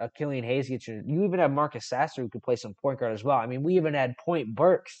 if a Killian Hayes gets injured, you even have Marcus Sasser who could play some point guard as well. I mean, we even had Point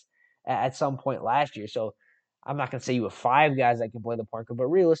Burks at some point last year, so I'm not going to say you have five guys that can play the point guard, but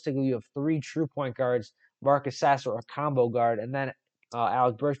realistically, you have three true point guards, Marcus Sasser, a combo guard, and then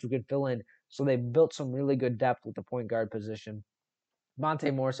Alec Burks who can fill in. So they built some really good depth with the point guard position. Monte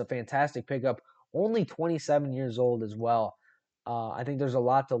Morris, a fantastic pickup, only 27 years old as well. I think there's a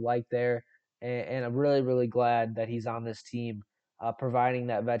lot to like there, and I'm really, really glad that he's on this team, providing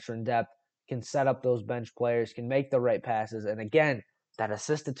that veteran depth, can set up those bench players, can make the right passes, and again, that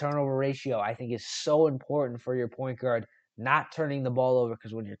assist-to-turnover ratio I think is so important for your point guard, not turning the ball over,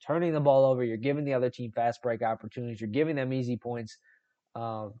 because when you're turning the ball over, you're giving the other team fast break opportunities, you're giving them easy points.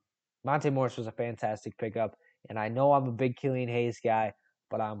 Monte Morris was a fantastic pickup, and I know I'm a big Killian Hayes guy,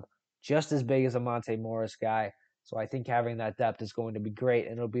 but I'm just as big as a Monte Morris guy. So I think having that depth is going to be great,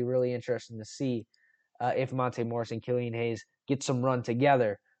 and it'll be really interesting to see if Monte Morris and Killian Hayes get some run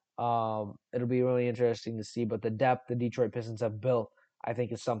together. It'll be really interesting to see, but the depth the Detroit Pistons have built, I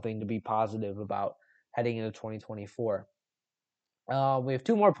think, is something to be positive about heading into 2024. We have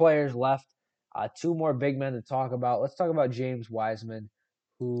two more players left, two more big men to talk about. Let's talk about James Wiseman,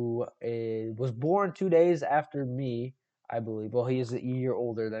 who was born 2 days after me, I believe. Well, he is a year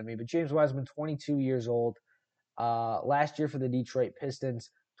older than me, but James Wiseman, 22 years old. Last year for the Detroit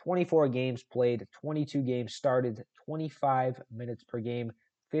Pistons, 24 games played, 22 games started, 25 minutes per game,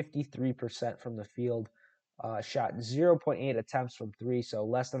 53% from the field. Shot 0.8 attempts from three, so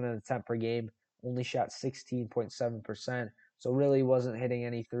less than an attempt per game. Only shot 16.7%, so really wasn't hitting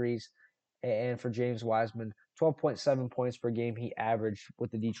any threes. And for James Wiseman, 12.7 points per game he averaged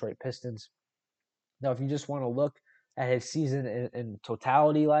with the Detroit Pistons. Now, if you just want to look at his season in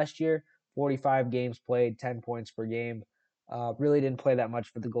totality last year, 45 games played, 10 points per game. Really didn't play that much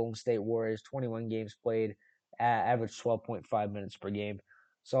for the Golden State Warriors. 21 games played, averaged 12.5 minutes per game.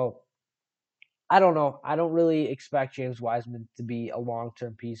 So I don't know. I don't really expect James Wiseman to be a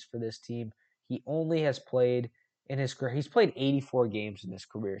long-term piece for this team. He only has played in his career. He's played 84 games in his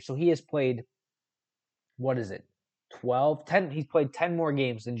career. So he has played, what is it, 12, 10. He's played 10 more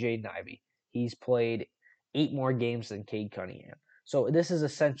games than Jaden Ivey. He's played 8 more games than Cade Cunningham. So this is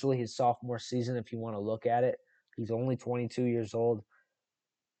essentially his sophomore season if you want to look at it. He's only 22 years old.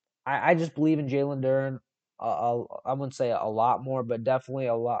 I just believe in Jalen Duren. I wouldn't say a lot more, but definitely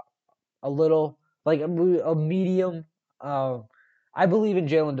a little, like a medium. I believe in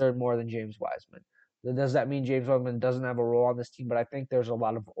Jalen Duren more than James Wiseman. Does that mean James Wiseman doesn't have a role on this team? But I think there's a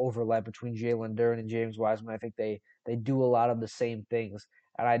lot of overlap between Jalen Duren and James Wiseman. I think they do a lot of the same things,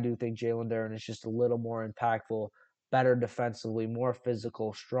 and I do think Jalen Duren is just a little more impactful, better defensively, more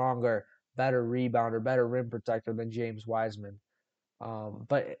physical, stronger, better rebounder, better rim protector than James Wiseman.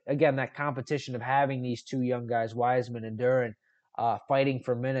 But again, that competition of having these two young guys, Wiseman and Duren, fighting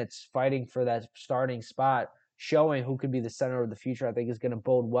for minutes, fighting for that starting spot, showing who could be the center of the future, I think is going to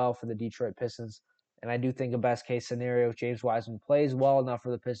bode well for the Detroit Pistons. And I do think a best case scenario, James Wiseman plays well enough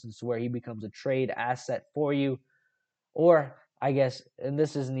for the Pistons to where he becomes a trade asset for you. Or I guess, and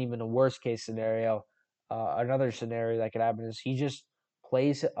this isn't even a worst case scenario, another scenario that could happen is he just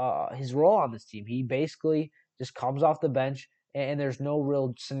plays his role on this team. He basically just comes off the bench, and there's no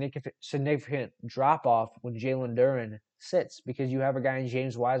real significant drop off when Jalen Duren sits because you have a guy in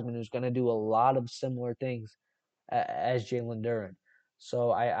James Wiseman who's going to do a lot of similar things as Jalen Duren.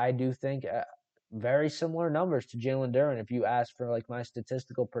 So I do think very similar numbers to Jalen Duren. If you ask for like my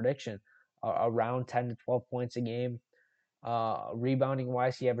statistical prediction, around 10 to 12 points a game. Rebounding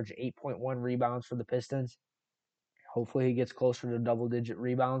wise, he averaged 8.1 rebounds for the Pistons. Hopefully, he gets closer to double-digit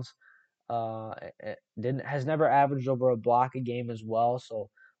rebounds. Has never averaged over a block a game as well, so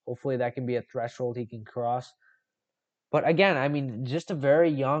hopefully that can be a threshold he can cross. But again, I mean, just a very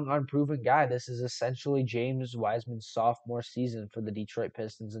young, unproven guy. This is essentially James Wiseman's sophomore season for the Detroit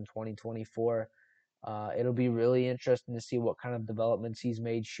Pistons in 2024. It'll be really interesting to see what kind of developments he's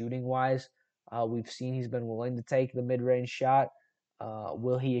made shooting wise. We've seen he's been willing to take the mid range shot.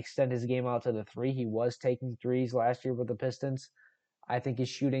 Will he extend his game out to the three? He was taking threes last year with the Pistons. I think his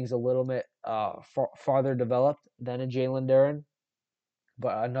shooting's a little bit farther developed than a Jalen Duren,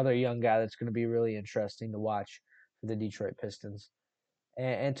 but another young guy that's going to be really interesting to watch for the Detroit Pistons.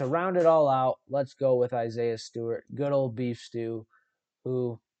 And to round it all out, let's go with Isaiah Stewart, good old beef stew,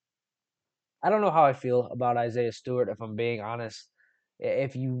 who I don't know how I feel about Isaiah Stewart, if I'm being honest.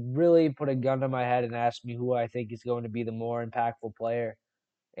 If you really put a gun to my head and ask me who I think is going to be the more impactful player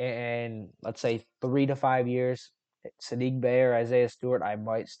in, let's say, 3 to 5 years, Sadiq Bey or Isaiah Stewart, I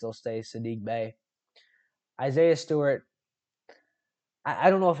might still stay Sadiq Bey. Isaiah Stewart, I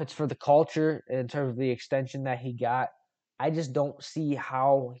don't know if it's for the culture in terms of the extension that he got. I just don't see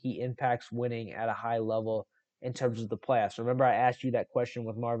how he impacts winning at a high level in terms of the playoffs. Remember, I asked you that question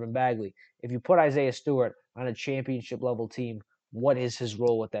with Marvin Bagley. If you put Isaiah Stewart on a championship level team, what is his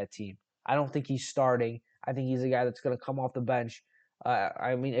role with that team? I don't think he's starting. I think he's a guy that's going to come off the bench.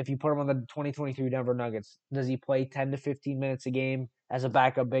 I mean, if you put him on the 2023 Denver Nuggets, does he play 10 to 15 minutes a game as a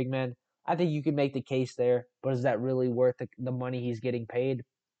backup big man? I think you can make the case there, but is that really worth the money he's getting paid?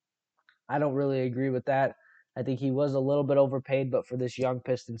 I don't really agree with that. I think he was a little bit overpaid, but for this young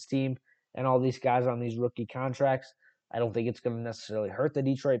Pistons team and all these guys on these rookie contracts, I don't think it's going to necessarily hurt the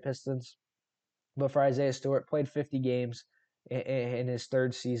Detroit Pistons. But for Isaiah Stewart, played 50 games in his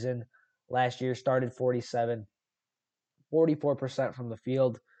third season. Last year, started 47, 44% from the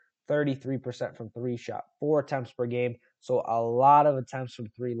field, 33% from three, shot 4 attempts per game. So a lot of attempts from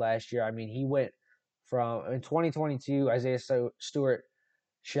three last year. I mean, he went from, in 2022, Isaiah Stewart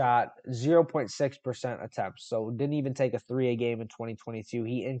shot 0.6% attempts. So didn't even take a three a game in 2022.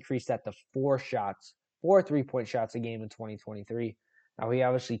 He increased that to 4 3-point shots a game in 2023. Now he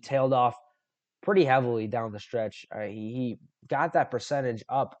obviously tailed off pretty heavily down the stretch. He got that percentage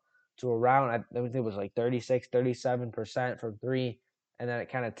up to around, I think it was like 36, 37% from three. and then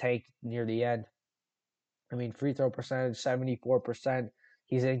it kind of tanked near the end. I mean, free throw percentage, 74%.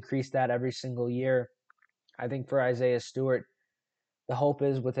 He's increased that every single year. I think for Isaiah Stewart, the hope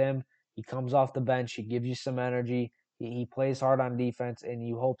is with him, he comes off the bench, he gives you some energy, he plays hard on defense, and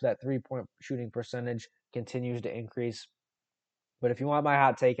you hope that three-point shooting percentage continues to increase. But if you want my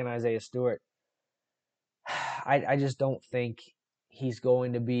hot take on Isaiah Stewart, I just don't think he's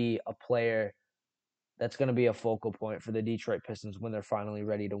going to be a player that's going to be a focal point for the Detroit Pistons when they're finally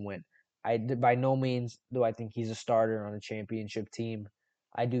ready to win. By no means do I think he's a starter on a championship team.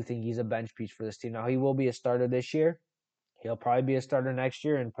 I do think he's a bench piece for this team. Now, he will be a starter this year. He'll probably be a starter next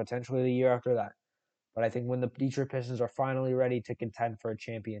year and potentially the year after that. But I think when the Detroit Pistons are finally ready to contend for a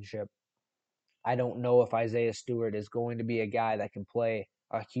championship, I don't know if Isaiah Stewart is going to be a guy that can play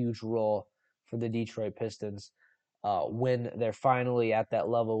a huge role for the Detroit Pistons when they're finally at that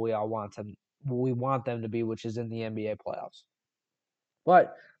level we want them to be, which is in the NBA playoffs.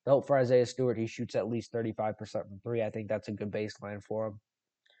 But the hope for Isaiah Stewart, he shoots at least 35% from three. I think that's a good baseline for him.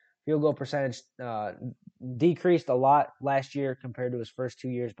 Field goal percentage decreased a lot last year compared to his first 2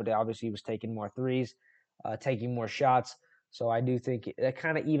 years, but obviously he was taking more threes, taking more shots. So I do think that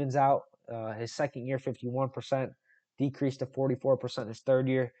kind of evens out. His second year, 51%, decreased to 44% his third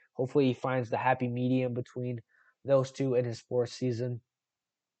year. Hopefully he finds the happy medium between those two in his fourth season.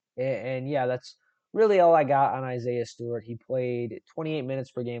 And yeah, that's really all I got on Isaiah Stewart. He played 28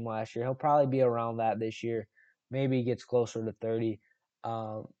 minutes per game last year. He'll probably be around that this year. Maybe he gets closer to 30.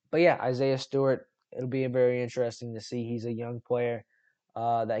 But yeah, Isaiah Stewart, it'll be very interesting to see. He's a young player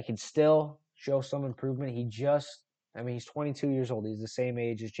that can still show some improvement. He's 22 years old. He's the same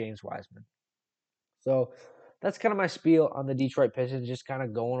age as James Wiseman. So that's kind of my spiel on the Detroit Pistons, just kind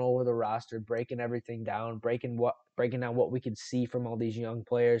of going over the roster, breaking everything down, breaking down what we can see from all these young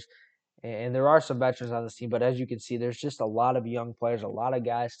players. And there are some veterans on this team, but as you can see, there's just a lot of young players, a lot of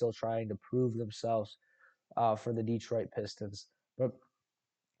guys still trying to prove themselves for the Detroit Pistons. But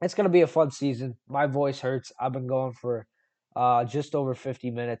it's going to be a fun season. My voice hurts. I've been going for just over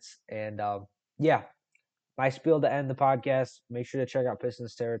 50 minutes. And yeah, my spiel to end the podcast. Make sure to check out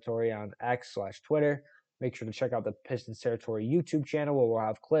Pistons Territory on X/Twitter. Make sure to check out the Pistons Territory YouTube channel where we'll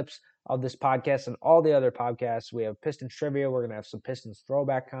have clips of this podcast and all the other podcasts. We have Pistons Trivia. We're going to have some Pistons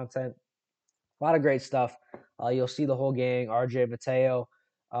throwback content. A lot of great stuff. You'll see the whole gang, RJ Mateo,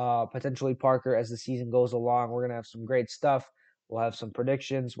 potentially Parker as the season goes along. We're going to have some great stuff. We'll have some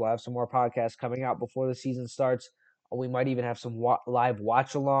predictions. We'll have some more podcasts coming out before the season starts. We might even have some live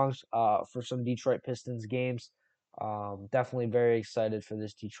watch-alongs for some Detroit Pistons games. Definitely very excited for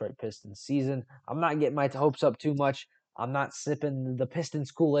this Detroit Pistons season. I'm not getting my hopes up too much. I'm not sipping the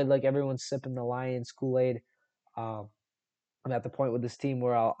Pistons Kool-Aid like everyone's sipping the Lions Kool-Aid. I'm at the point with this team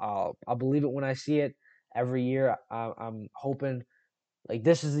where I'll believe it when I see it. Every year, I'm hoping like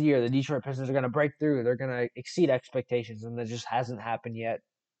this is the year the Detroit Pistons are going to break through. They're going to exceed expectations, and that just hasn't happened yet.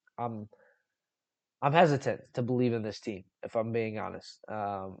 I'm hesitant to believe in this team, if I'm being honest.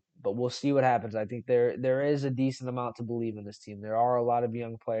 But we'll see what happens. I think there is a decent amount to believe in this team. There are a lot of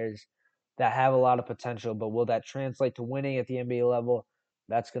young players that have a lot of potential, but will that translate to winning at the NBA level?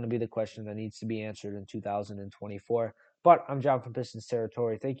 That's going to be the question that needs to be answered in 2024. But I'm John from Pistons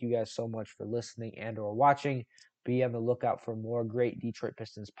Territory. Thank you guys so much for listening and or watching. Be on the lookout for more great Detroit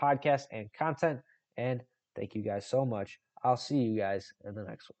Pistons podcasts and content. And thank you guys so much. I'll see you guys in the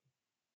next one.